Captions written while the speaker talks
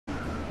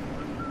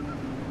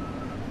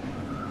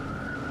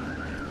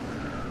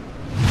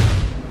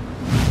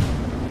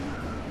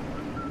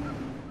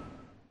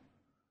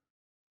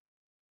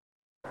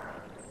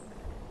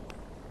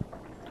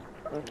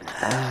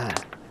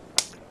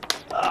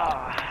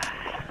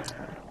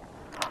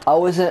I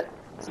wasn't.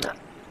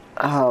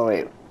 Oh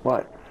wait,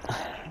 what?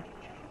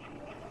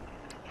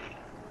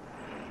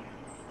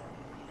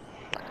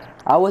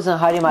 I wasn't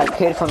hiding my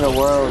kid from the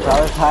world.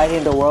 I was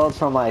hiding the world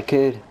from my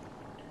kid.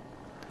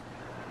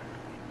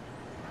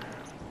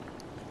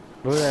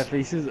 Bro, that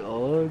face is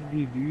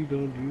ugly, dude.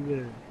 Don't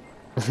do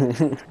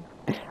that.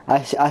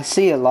 I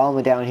see a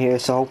llama down here,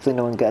 so hopefully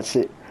no one gets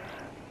it.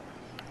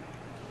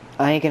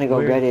 I ain't gonna go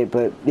Where? get it,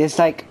 but it's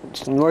like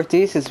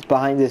northeast is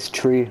behind this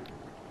tree.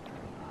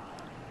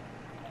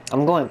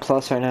 I'm going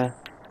plus right now.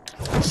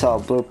 I saw a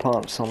blue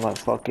pump, so I'm like,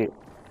 fuck it.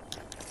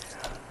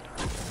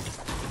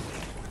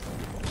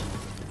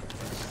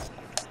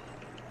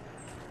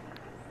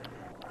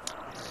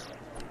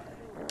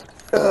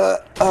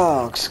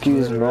 Oh,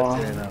 excuse me.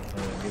 Right now,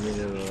 give me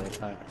the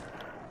time.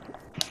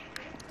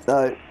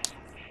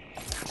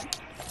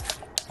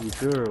 You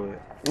sure or what?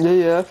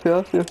 Yeah, I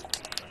feel.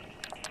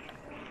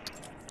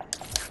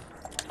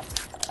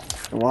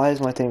 Why is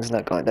my thing's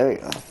not going? There you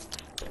go.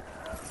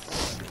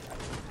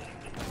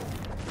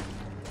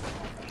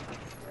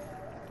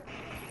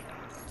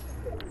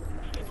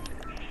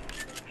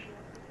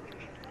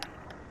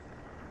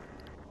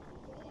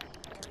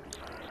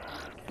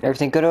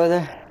 Everything good over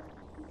there?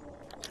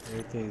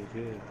 Everything's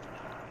good.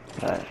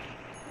 Alright.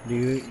 Do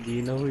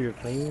you know who you're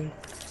playing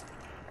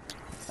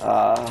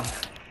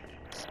with?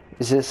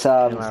 Is this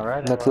Am I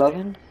right?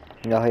 McLovin?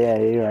 No, yeah,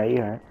 you're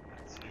right.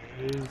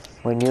 Serious?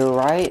 When you're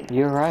right,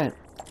 you're right.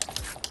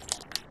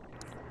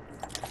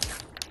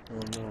 Oh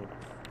no.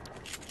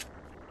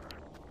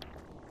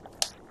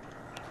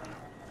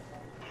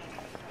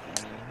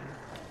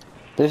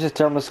 There's a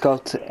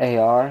thermoscope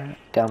AR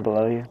down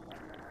below you.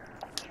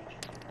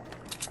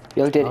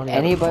 Yo, did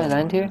anybody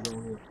land here?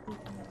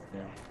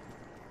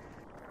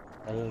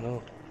 I don't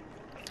know.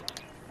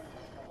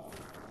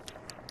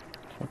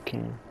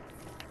 Okay.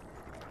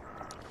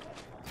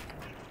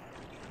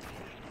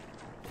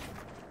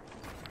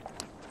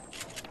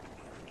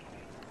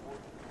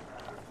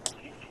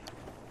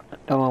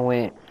 No one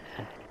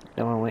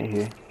went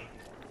here.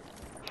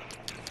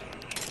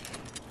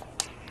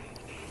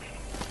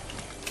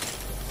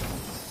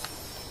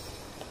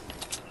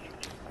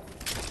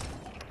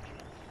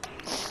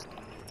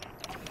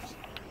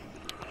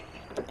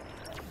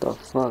 The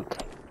fuck?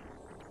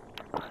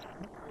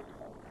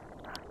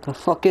 The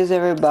fuck is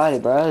everybody,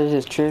 bro? It's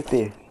just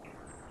trippy.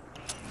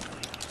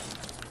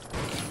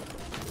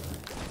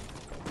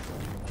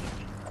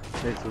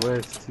 It's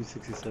west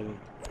 267.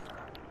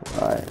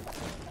 Alright.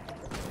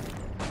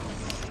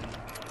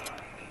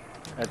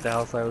 At the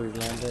house I always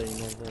land at, you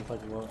know what I'm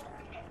talking about?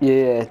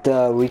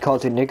 Yeah, we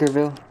called it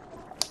Nickerville.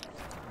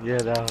 Yeah,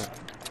 that one.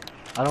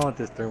 I don't want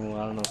this thermal,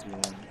 I don't know if you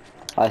want it.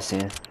 I see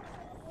it.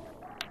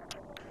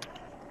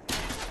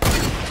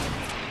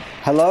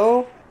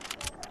 Hello?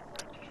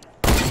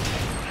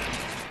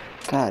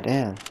 God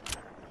damn.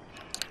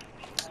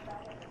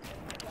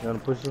 You wanna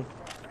push him?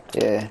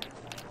 Yeah.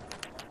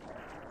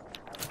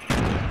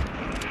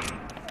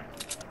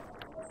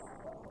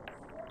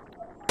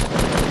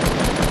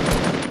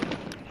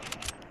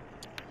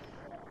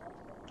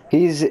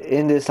 He's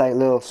in this like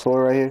little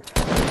floor right here.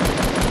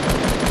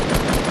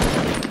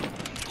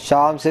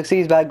 Shot him 60,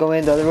 he's about to go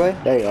in the other way.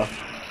 There you go.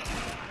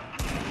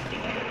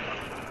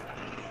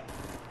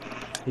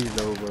 He's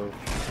low, bro.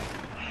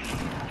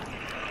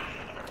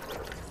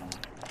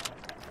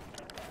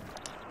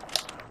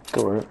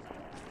 Good work.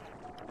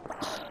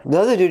 The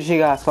other dude she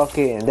got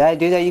fucking, that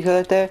dude that you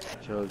killed there?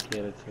 Sure,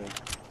 get it too.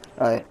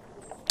 Alright.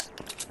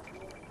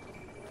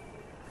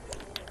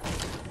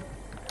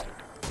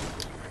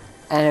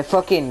 And it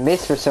fucking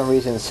missed for some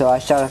reason, so I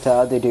shot at the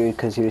other dude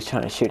because he was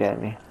trying to shoot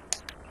at me.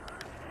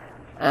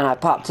 And I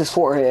popped his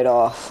forehead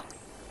off.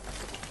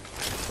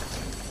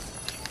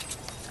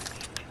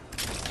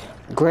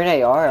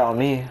 Green AR on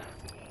me.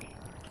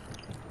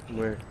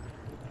 Where?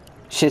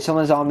 Shit,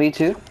 someone's on me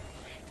too?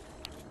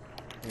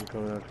 I'm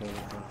coming up.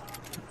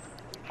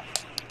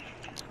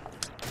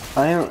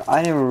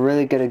 I didn't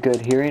really get a good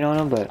hearing on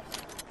him, but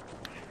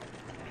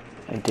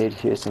I did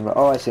hear some.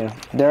 Oh, I see him.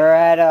 They're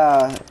at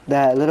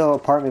that little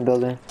apartment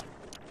building.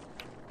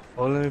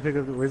 Oh, let me pick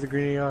up. Where's the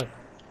green AR?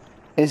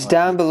 It's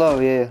down below,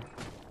 yeah.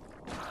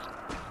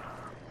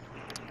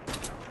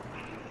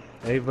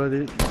 Hey,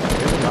 buddy,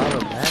 there's a lot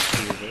of maps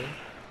here,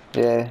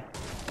 bro. Yeah.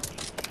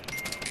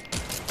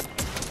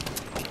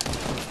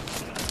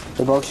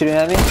 They're both shooting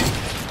at me?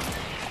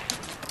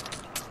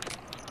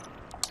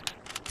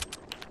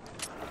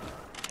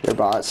 They're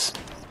bots.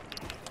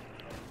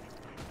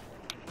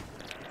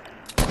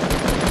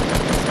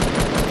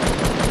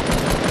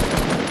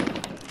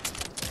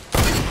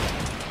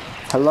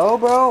 Hello,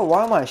 bro?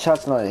 Why are my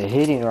shots not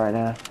hitting right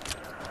now?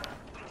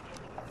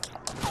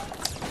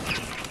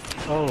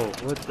 Oh,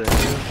 what the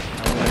hell?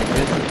 I mean,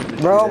 I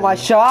guess Bro, my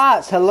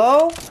shots!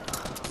 Hello?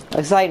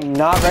 It's like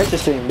not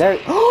registering. There.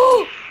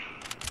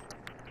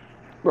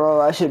 Bro,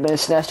 I should have been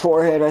snatched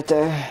forehead right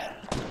there.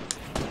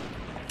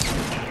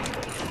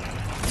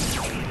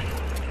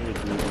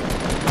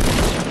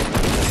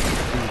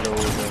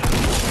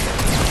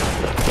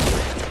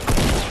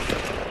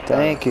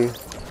 Thank you.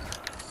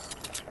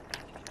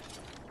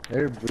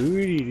 They're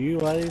booty,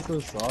 dude. Why are they so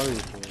sorry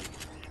for?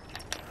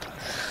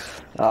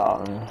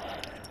 Oh.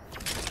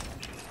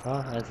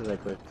 Huh? Answer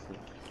that question.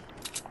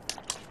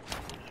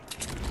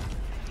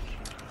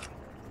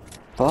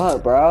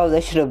 Fuck, bro.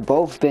 They should have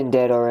both been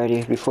dead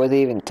already before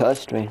they even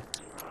touched me.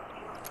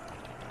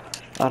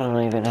 I don't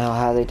even know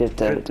how they did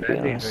that, There's to be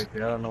band-aids honest. right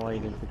there. I don't know why you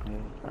didn't pick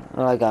them up.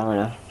 Oh, I got one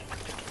now.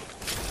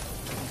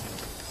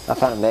 I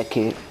found a med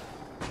kit.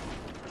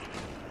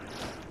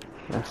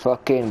 They're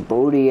fucking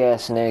booty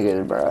ass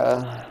niggas,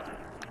 bruh.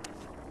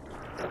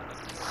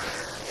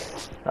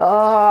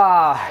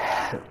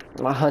 Ah,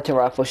 my hunting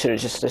rifle should have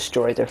just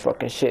destroyed their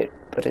fucking shit,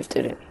 but it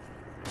didn't.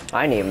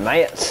 I need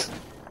mats.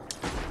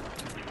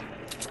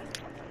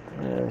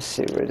 Let's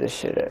see where this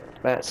shit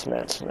at. Mats.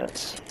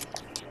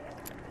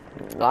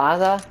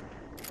 Nada?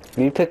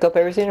 You pick up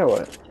everything or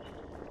what?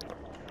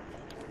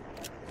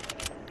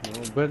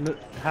 No, but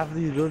half of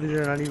these buildings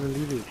are not even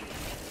looted.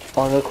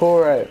 On the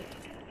core, right?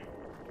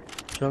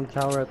 Trump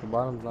Tower at the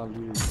bottom's not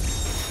looted.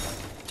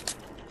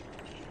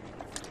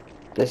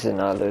 This is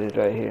not looted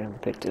right here.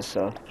 Pick this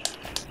up.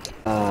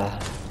 Oh,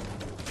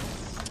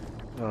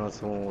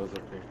 someone was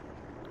up there.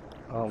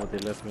 Oh, but they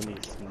left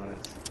minis.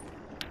 Nice.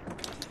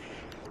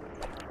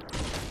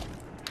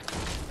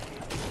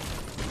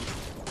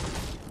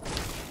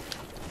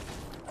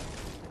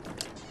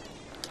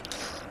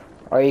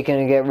 Are you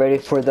gonna get ready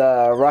for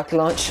the rocket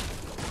launch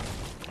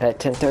at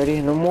 10:30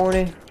 in the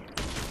morning?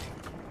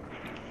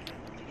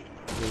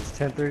 It's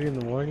 10:30 in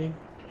the morning?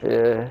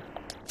 Yeah.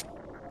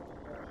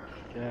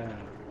 Yeah,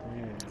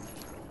 man.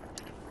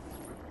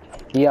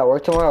 You got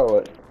work tomorrow or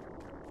what?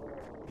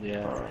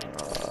 Yeah.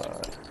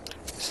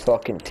 It's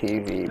fucking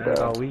TV, I got it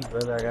all bro. week,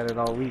 brother. I got it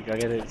all week. I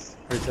got it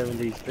for 7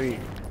 days straight.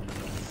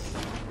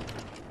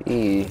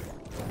 E.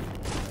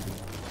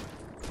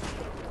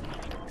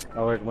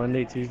 I work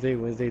Monday, Tuesday,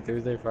 Wednesday,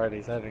 Thursday,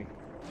 Friday, Saturday.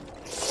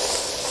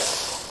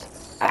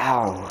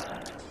 Ow.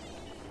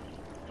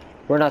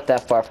 We're not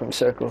that far from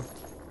Circle.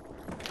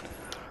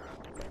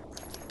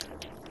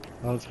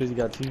 Oh, it's because you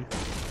got 2.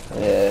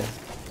 Yeah.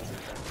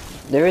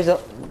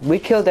 We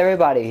killed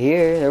everybody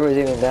here. There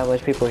wasn't even that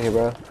much people here,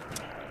 bro.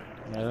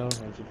 I know,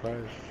 I'm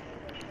surprised.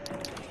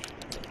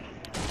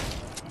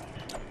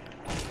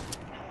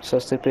 So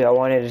stupid. I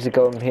wanted to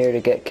go in here to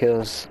get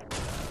kills.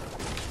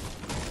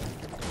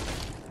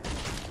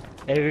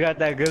 Hey, we got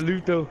that good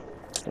loot though.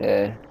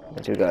 Yeah.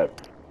 What you got?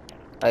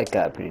 I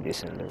got pretty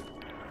decent loot.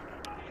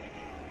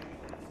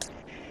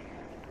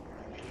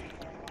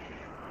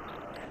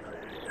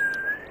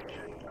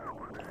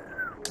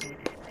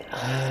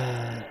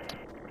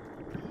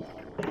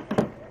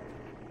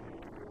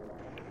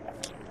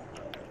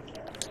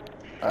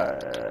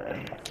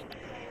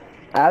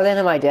 Alan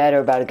and my dad are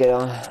about to get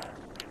on. Nice.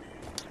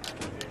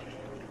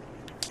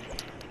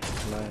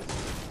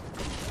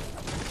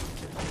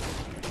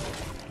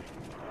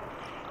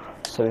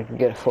 So we can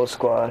get a full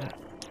squad.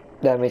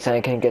 That means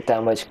I can't get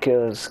that much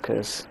kills,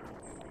 cause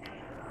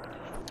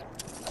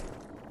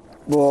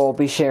we'll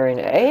be sharing.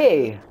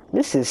 Hey,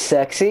 this is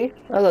sexy.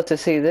 I'd love to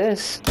see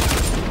this.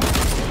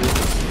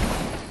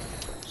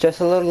 Just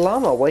a little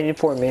llama waiting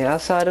for me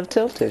outside of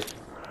Tilted.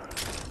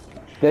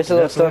 There's a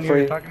little stuff for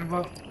you. Talking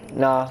about?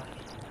 Nah,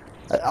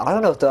 I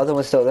don't know if the other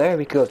one's still there.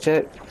 We could go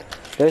check.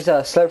 There's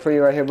a slurp for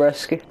you right here,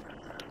 Bresky.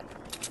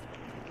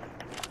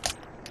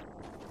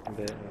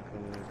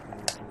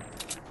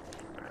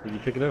 Did you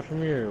pick it up from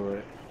me or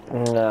what?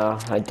 No,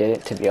 I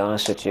didn't, to be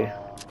honest with you.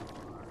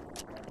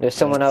 There's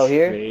someone out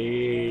here.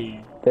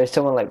 There's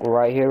someone like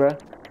right here, bro.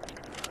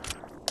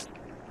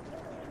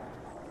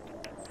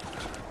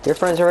 Your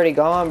friend's already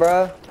gone,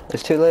 bro.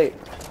 It's too late.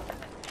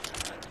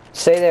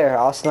 Stay there.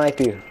 I'll snipe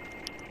you.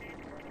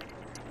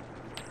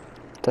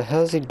 What the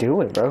hell is he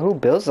doing, bro? Who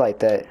builds like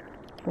that?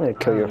 I'm gonna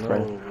kill your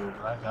friend. Bro.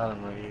 I got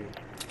him right here.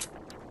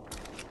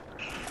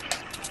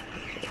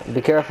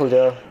 Be careful,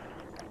 Joe.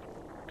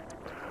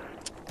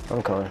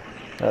 I'm coming.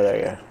 Oh, there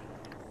you go.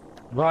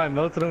 Bro, I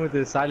melted him with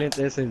this silent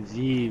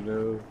SMG,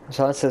 bro.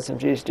 Silent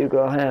SMGs do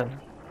go ham.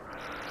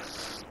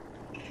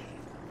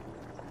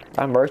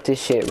 I murked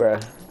this shit, bro.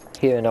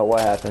 He didn't know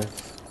what happened.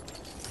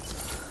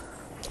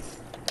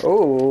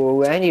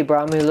 Oh, and you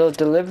brought me a little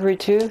delivery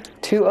too.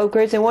 2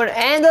 upgrades in 1,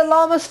 and the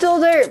llama's still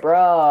there,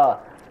 bro.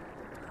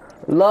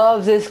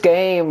 Love this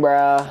game,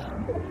 bro.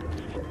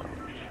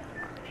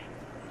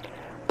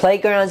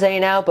 Playgrounds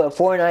ain't out, but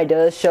Fortnite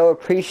does show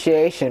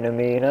appreciation to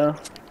me, you know?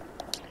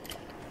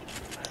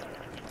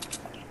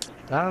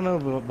 I don't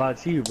know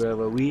about you, bro,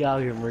 but we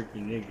out here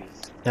murking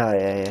niggas. Oh,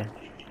 yeah.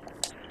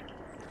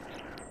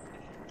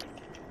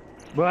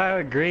 Bro, I have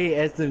a gray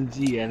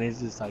SMG and it's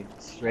just like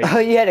straight. Oh,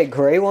 you had a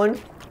gray one?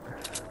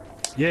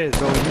 Yes,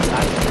 bro,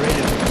 I sprayed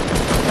it.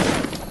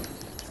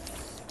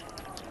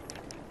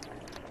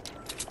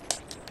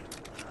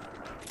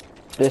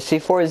 The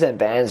C4s and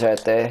bands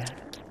right there.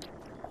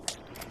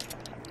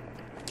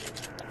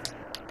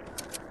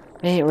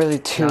 Ain't really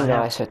too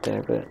nice right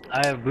there, but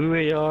I have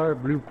blue AR,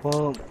 blue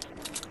pump,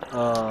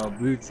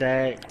 blue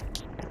tag,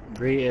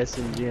 gray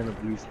SMG, and a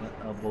blue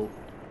bolt.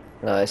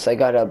 Nice. I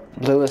got a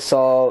blue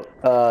assault,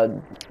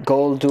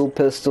 gold dual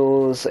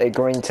pistols, a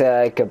green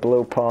tag, a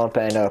blue pump,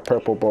 and a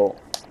purple bolt.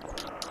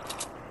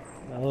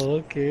 Oh,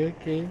 okay,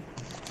 okay.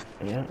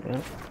 Yeah,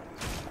 yeah.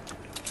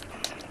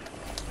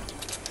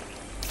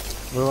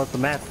 What about the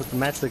map? What's the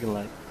match looking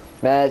like?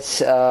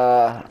 Mats,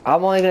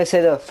 I'm only gonna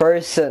say the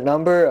first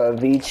number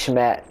of each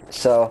mat.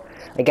 So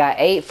I got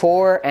 8,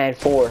 4, and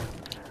 4.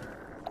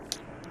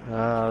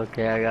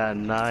 Okay, I got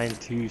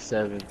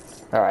 927.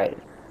 All right.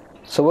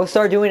 So we'll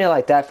start doing it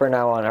like that from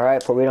now on. All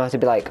right, for we don't have to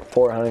be like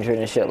 400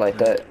 and shit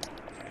like Alright. that.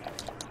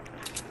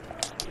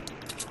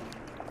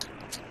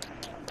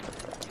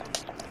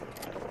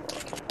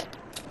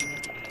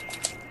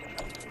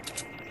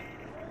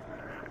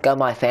 Got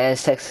my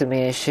fans texting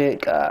me and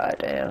shit. God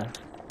damn.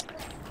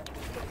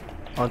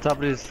 On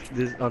top of this,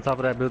 on top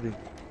of that building.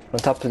 On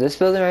top of this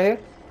building right here?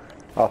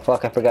 Oh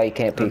fuck! I forgot you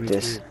can't peek Me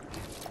this. too.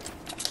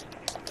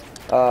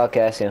 Oh,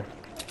 okay, I see him.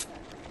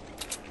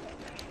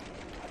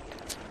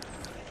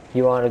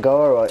 You want to go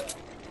or what?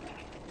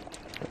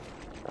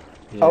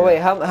 Yeah. Oh wait,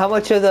 how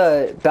much of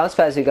the bounce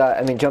pads you got?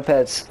 I mean jump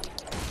pads.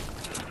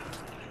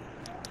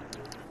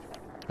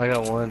 I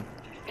got one.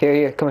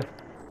 Here, come here.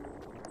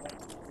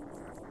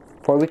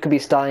 Or we could be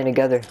styling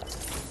together.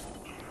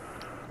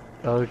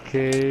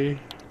 Okay.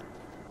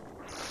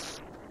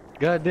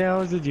 Goddamn, how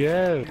much did you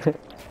have?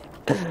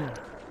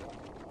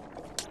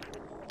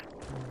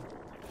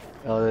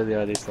 Oh, there they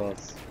are, they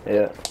sauce.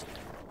 Yeah.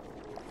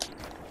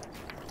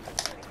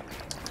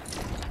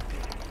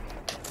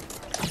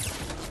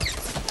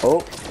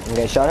 Oh, I'm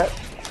getting shot at.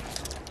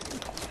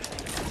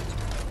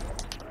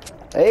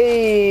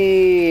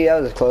 Hey,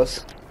 that was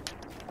close.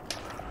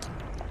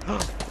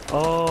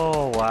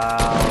 Oh, wow.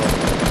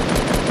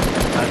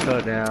 I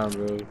fell down,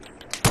 bro.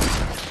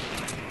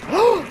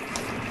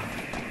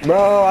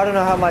 Bro, I don't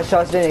know how my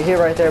shots didn't hit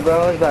right there,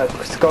 bro. I was about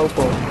to scope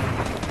him.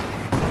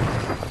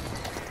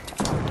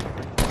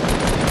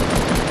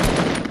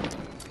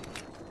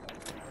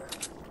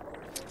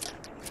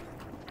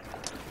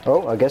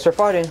 Oh, I guess we're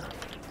fighting.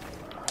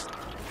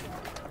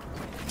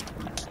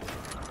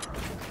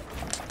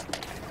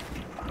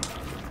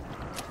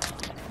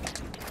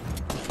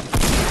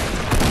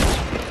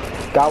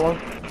 Got one.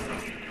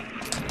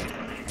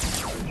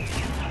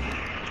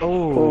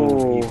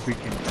 Oh, you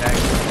freaking tagged.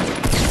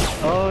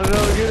 Oh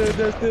no, get it,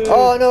 Dustin!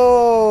 Oh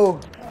no!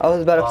 I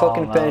was about to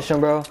fucking no. finish him,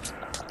 bro.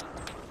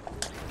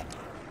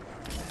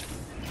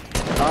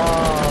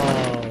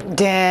 Oh,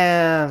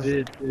 Damn.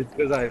 it's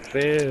because I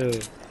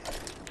failed.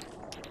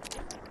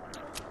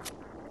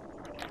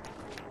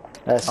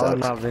 That I would sucks.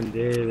 not been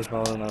dead if I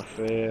would not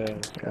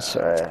failed. That's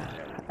alright.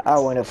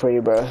 I'll win it for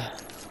you, bro.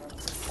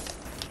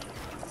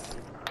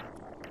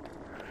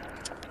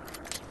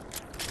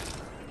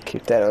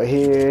 Keep that over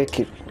here.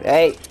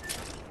 Hey!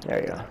 There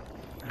you go.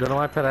 Go to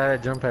my pad, I had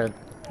a jump pad.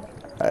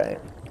 Alright.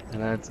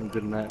 And I had some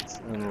good mats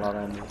and a lot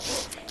of ammo.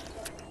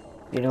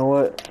 You know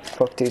what?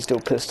 Fuck these dual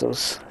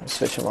pistols. Let's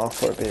switch them off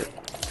for a bit.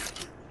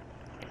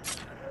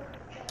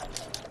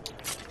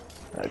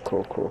 Alright,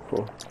 cool.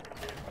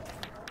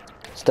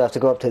 Still have to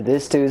go up to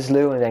this dude's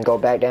loot and then go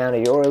back down to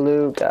your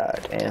loot.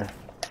 God damn.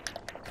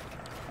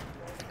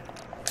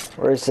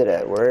 Where is it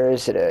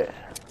at?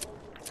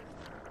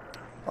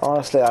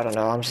 Honestly, I don't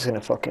know. I'm just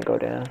gonna fucking go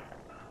down.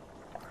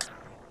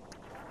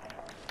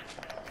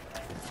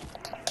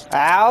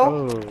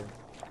 Ow!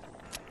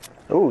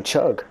 Oh. Ooh,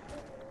 chug.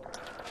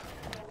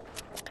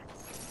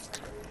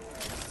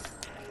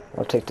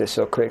 I'll take this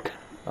real quick.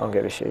 I don't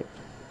give a shit.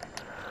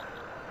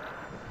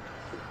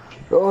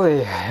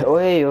 Oi.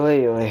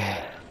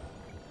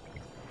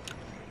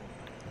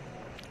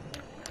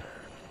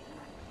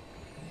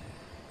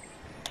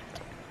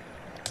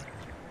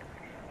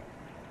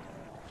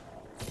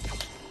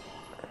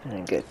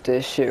 And get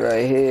this shit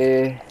right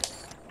here.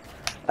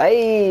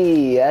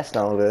 Hey, that's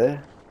not good.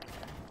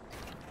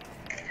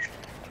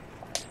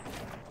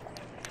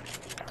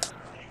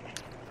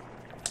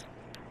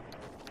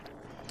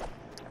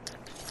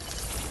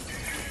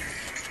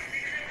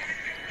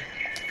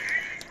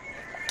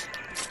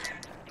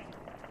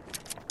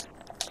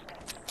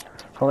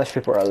 How much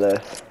people are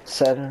left?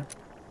 7?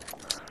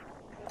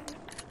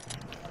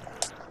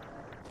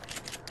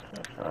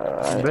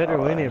 You better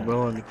win it,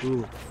 bro, on the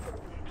cool.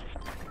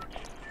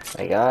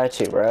 I got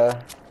you, bro.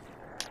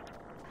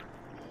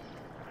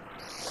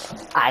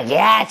 I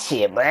got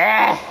you,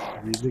 bro.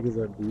 These niggas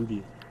are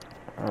booty.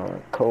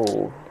 Oh,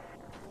 cool.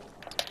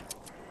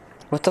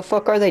 What the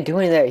fuck are they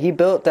doing there? He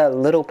built that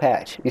little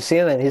patch. You see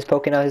him and he's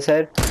poking out his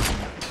head?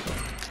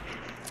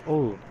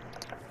 Oh.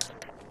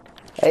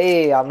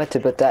 Hey, I meant to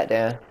put that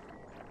down.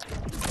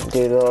 Do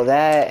a little of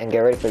that and get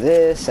ready for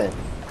this and...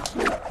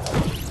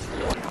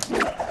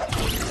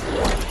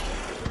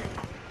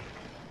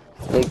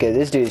 Look at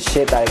this dude's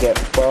shit about to get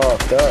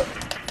fucked up.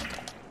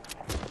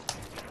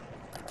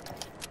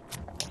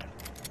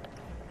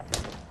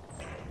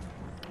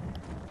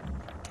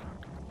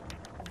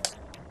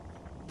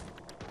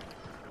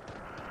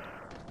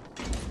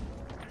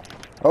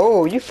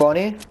 Oh, you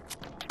funny.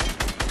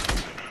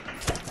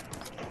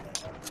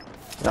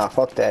 Nah,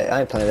 fuck that.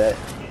 I ain't playing that.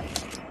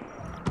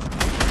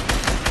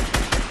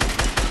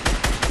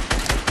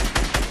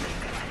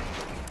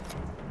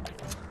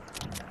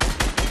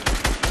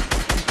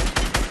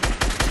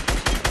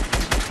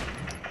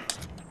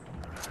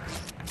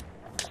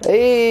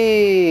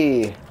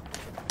 Hey!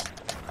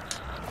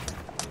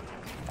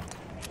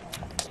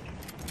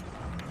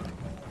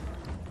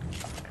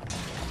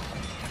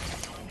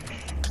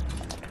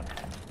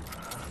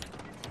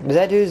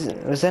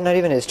 Was that not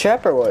even his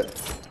trap or what?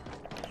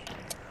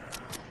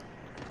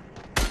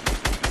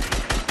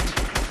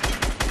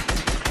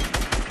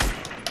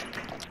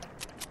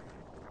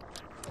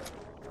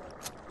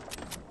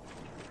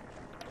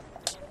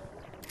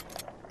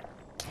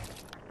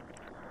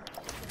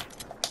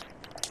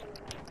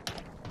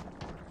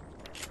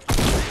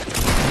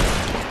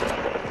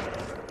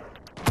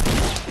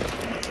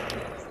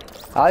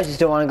 I just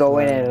don't want to go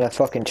in and a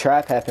fucking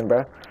trap happen,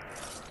 bro.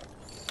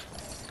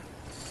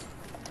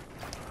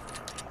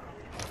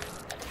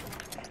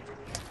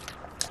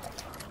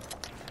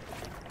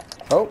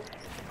 Oh.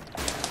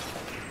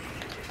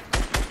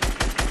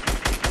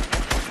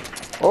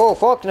 Oh,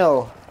 fuck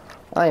no.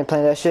 I ain't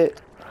playing that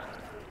shit.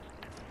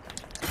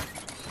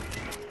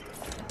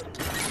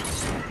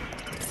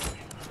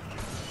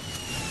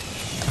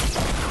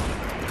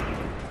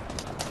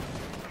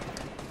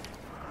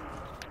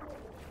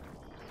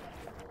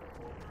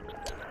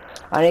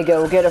 I need to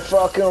go get a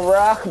fucking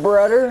rock,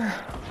 brother.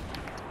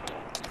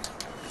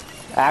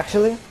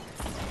 Actually.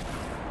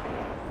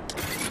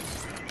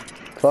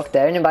 Fuck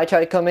that. Anybody try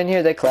to come in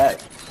here, they clap.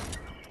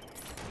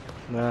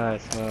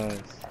 Nice,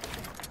 nice.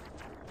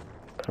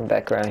 Come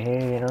back around here,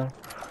 you know.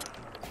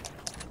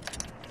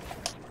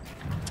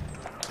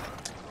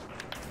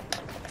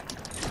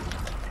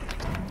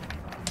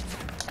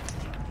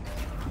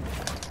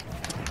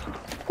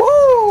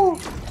 Woo!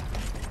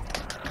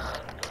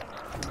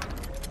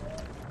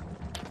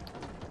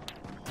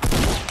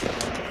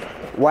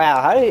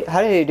 Wow,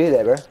 how did he do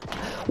that, bro?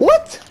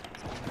 What?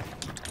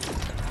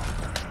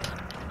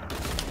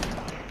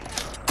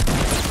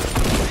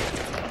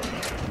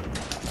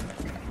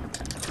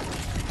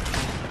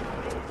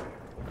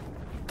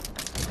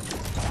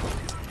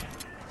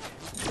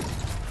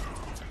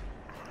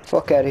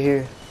 Fuck out of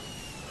here.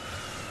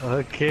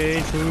 Okay,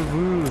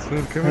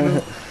 smooth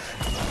criminal.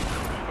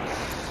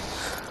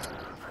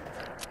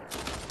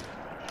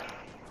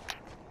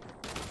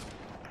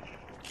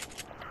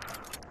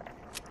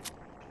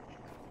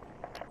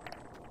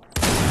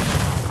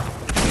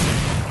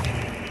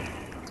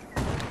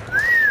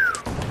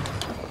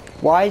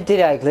 Why did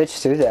I glitch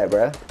through that,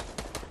 bro?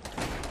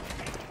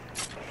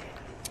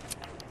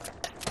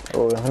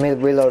 Oh, let me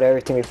reload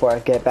everything before I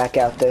get back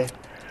out there.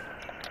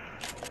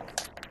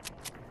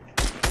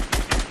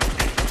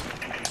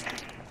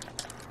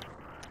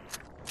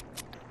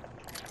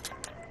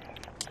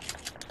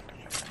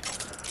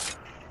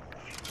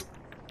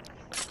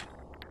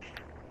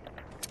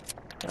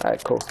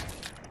 Alright, cool.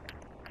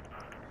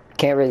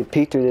 Can't really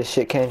peek through this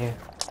shit, can you?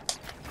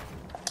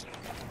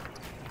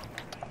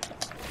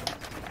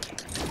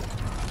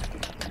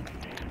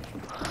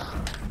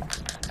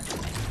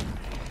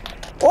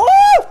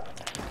 Oh!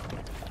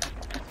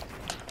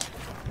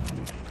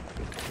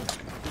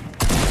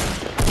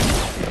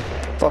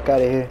 Fuck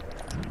out of here.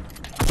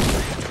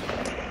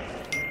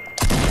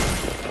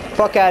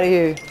 Fuck out of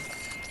here.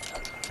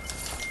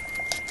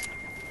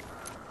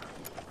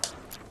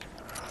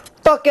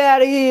 Fuck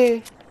out of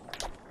here.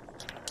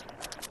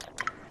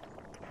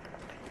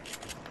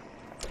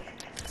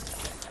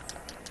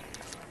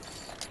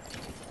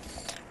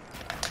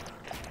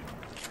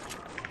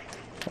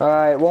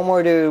 Alright, one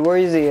more dude. Where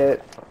is he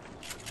at?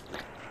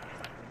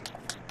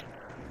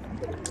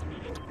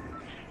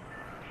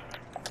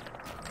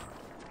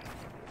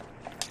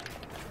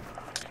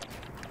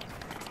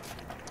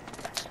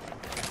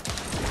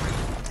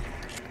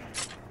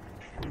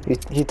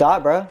 He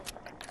thought, bro.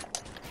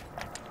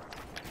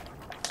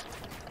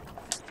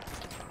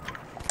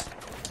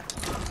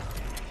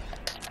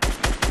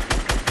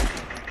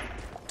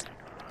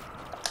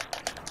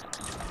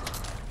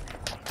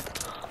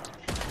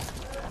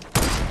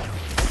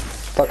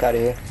 Fuck out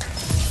of here.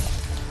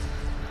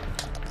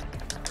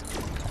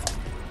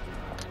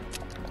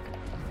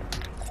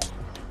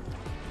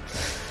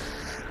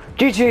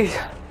 GG.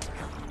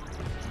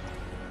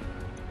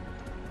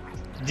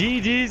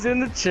 GG's in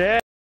the chat.